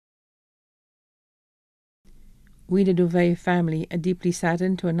We, the Duvay family, are deeply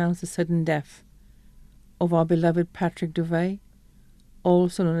saddened to announce the sudden death of our beloved Patrick Duvay,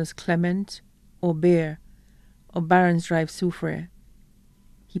 also known as Clement or Bear of Barons Drive, Soufriere.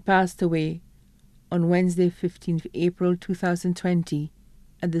 He passed away on Wednesday, 15th April 2020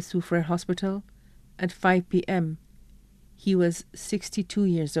 at the Soufriere Hospital at 5 p.m. He was 62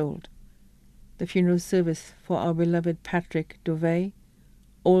 years old. The funeral service for our beloved Patrick Duvay,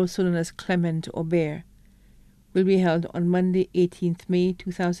 also known as Clement or Bear, will be held on Monday, 18th May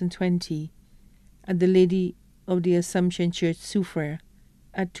 2020 at the Lady of the Assumption Church, Soufriere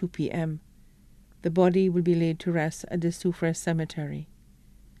at 2 p.m. The body will be laid to rest at the Soufriere Cemetery.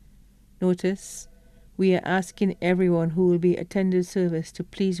 Notice: we are asking everyone who will be attending service to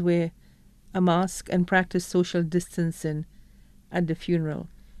please wear a mask and practice social distancing at the funeral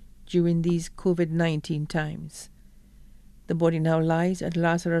during these COVID-19 times. The body now lies at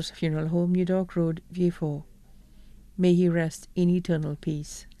Lazarus Funeral Home, New Dock Road, Vieux Fort. May he rest in eternal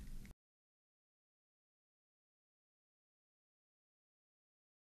peace.